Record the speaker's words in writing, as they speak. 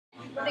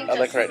Oh,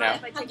 like right now?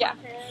 Yeah.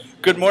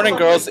 Good morning,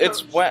 girls.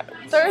 It's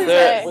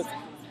Thursday.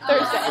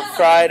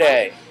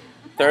 Friday.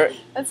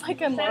 It's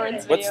like a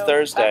Lauren's video. What's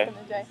Thursday? Back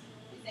in the day.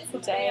 It's a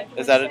day.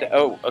 Is that a day?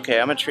 Oh, okay.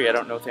 I'm a tree. I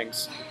don't know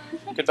things.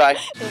 Goodbye.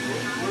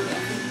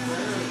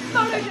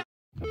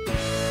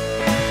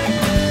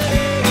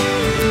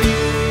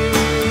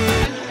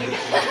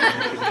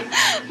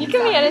 You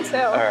can be in it too.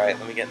 Alright,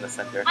 let me get in the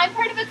center. I'm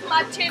part of a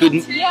collab channel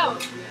too. Yeah.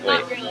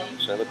 Not really.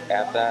 Should I look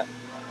at that?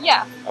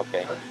 Yeah.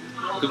 Okay.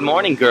 Good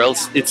morning,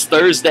 girls. It's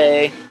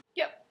Thursday.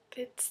 Yep.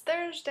 It's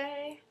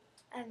Thursday.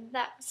 And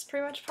that was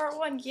pretty much part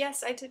one.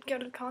 Yes, I did go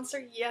to the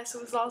concert. Yes,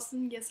 it was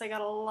awesome. Yes, I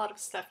got a lot of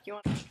stuff you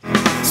want.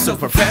 So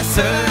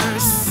Professor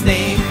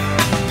Snape,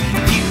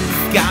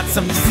 you've got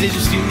some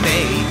decisions to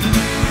make.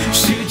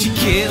 Should you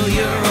kill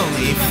your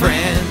only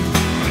friend?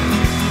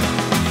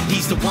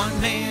 He's the one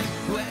man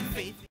who had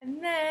faith.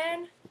 And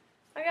then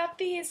I got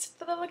these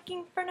for the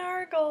Looking for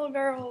Nargle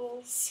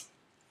girls.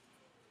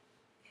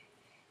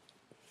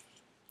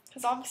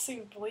 Because obviously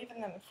we believe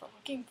in them if we're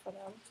looking for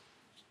them.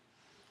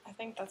 I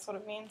think that's what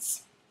it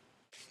means.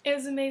 It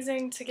was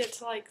amazing to get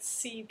to like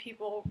see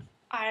people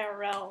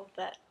IRL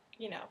that,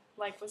 you know,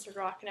 like Wizard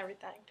Rock and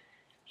everything.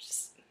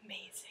 Just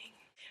amazing.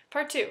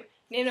 Part 2,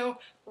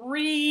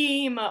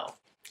 NaNoWriMo.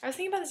 I was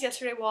thinking about this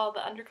yesterday while the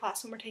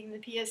underclassmen were taking the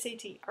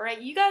PSAT.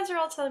 Alright, you guys are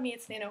all telling me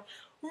it's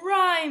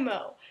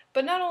NaNoWriMo.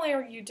 But not only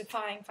are you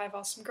defying 5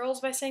 awesome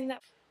girls by saying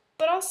that,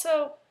 but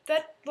also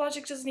that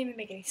logic doesn't even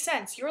make any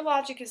sense. Your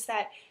logic is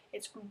that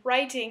it's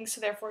writing,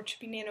 so therefore it should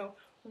be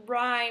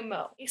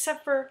NaNoWriMo.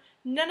 Except for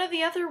none of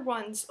the other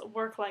ones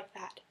work like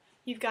that.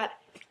 You've got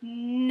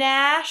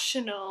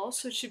national,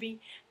 so it should be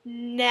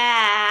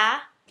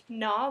novel,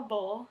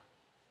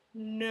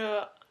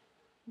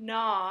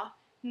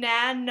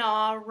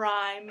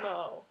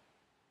 NaNoWriMo.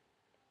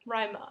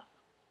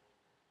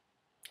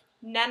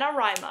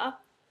 NaNoWriMo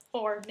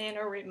or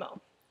NaNoWriMo.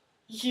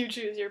 You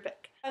choose your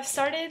pick. I've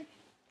started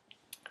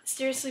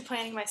seriously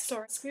planning my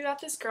story. It's going to be about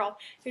this girl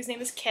whose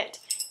name is Kit,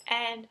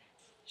 and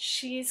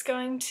she's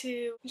going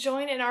to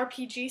join an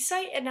RPG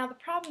site, and now the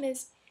problem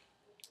is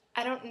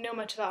I don't know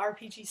much about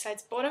RPG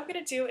sites, but what I'm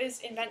going to do is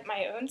invent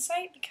my own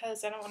site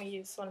because I don't want to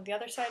use one of the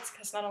other sites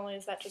because not only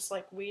is that just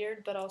like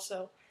weird, but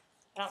also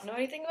I don't know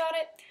anything about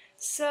it.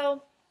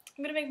 So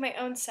I'm going to make my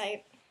own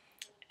site,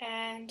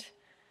 and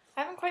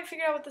I haven't quite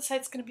figured out what the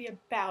site's going to be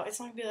about. It's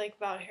not going to be like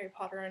about Harry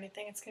Potter or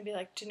anything. It's going to be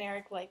like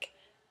generic like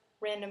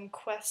random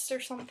quests or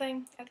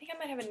something. I think I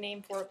might have a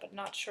name for it, but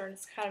not sure, and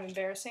it's kind of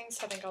embarrassing,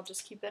 so I think I'll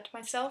just keep that to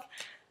myself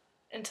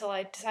until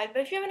I decide.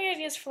 But if you have any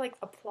ideas for like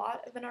a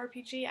plot of an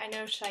RPG, I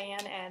know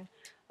Cheyenne and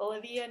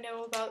Olivia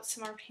know about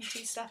some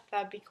RPG stuff.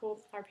 That'd be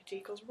cool. RPG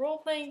equals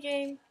role-playing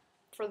game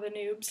for the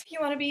noobs. If you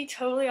want to be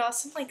totally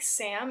awesome like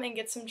Sam and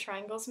get some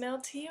triangles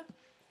mailed to you,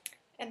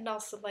 and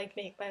also like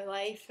make my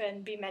life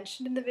and be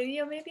mentioned in the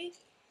video maybe.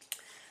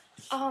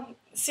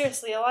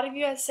 Seriously, a lot of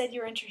you guys said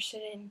you were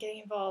interested in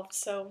getting involved,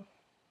 so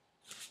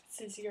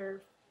this is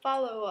your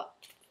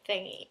follow-up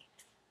thingy.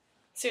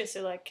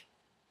 Seriously, like,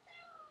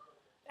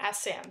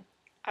 ask Sam.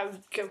 I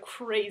would go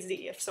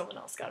crazy if someone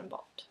else got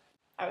involved.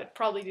 I would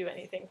probably do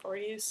anything for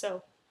you,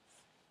 so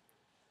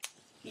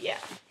yeah.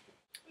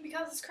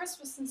 Because it's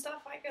Christmas and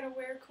stuff, I gotta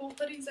wear cool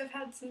hoodies I've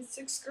had since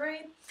 6th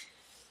grade.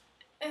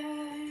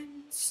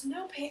 And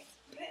snow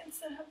pants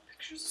that have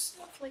pictures of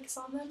snowflakes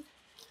on them.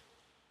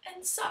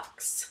 And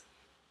socks.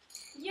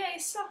 Yay,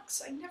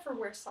 socks. I never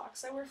wear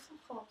socks. I wear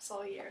flip-flops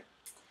all year.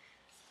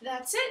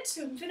 That's it.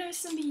 So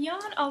Infinite and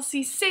Beyond. I'll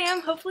see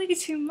Sam hopefully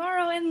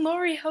tomorrow and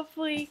Lori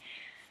hopefully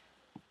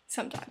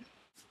sometime.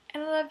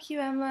 And I love you,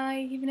 Emma,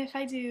 even if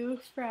I do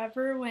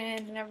forever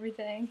win and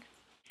everything.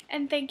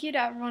 And thank you to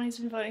everyone who's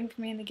been voting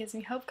for me in the Gives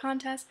Me Hope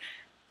contest.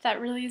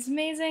 That really is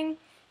amazing.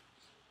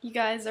 You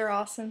guys are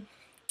awesome.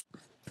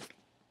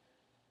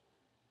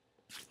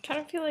 Kind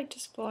of feel like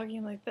just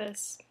vlogging like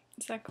this.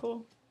 Is that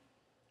cool?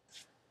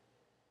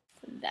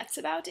 That's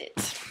about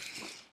it.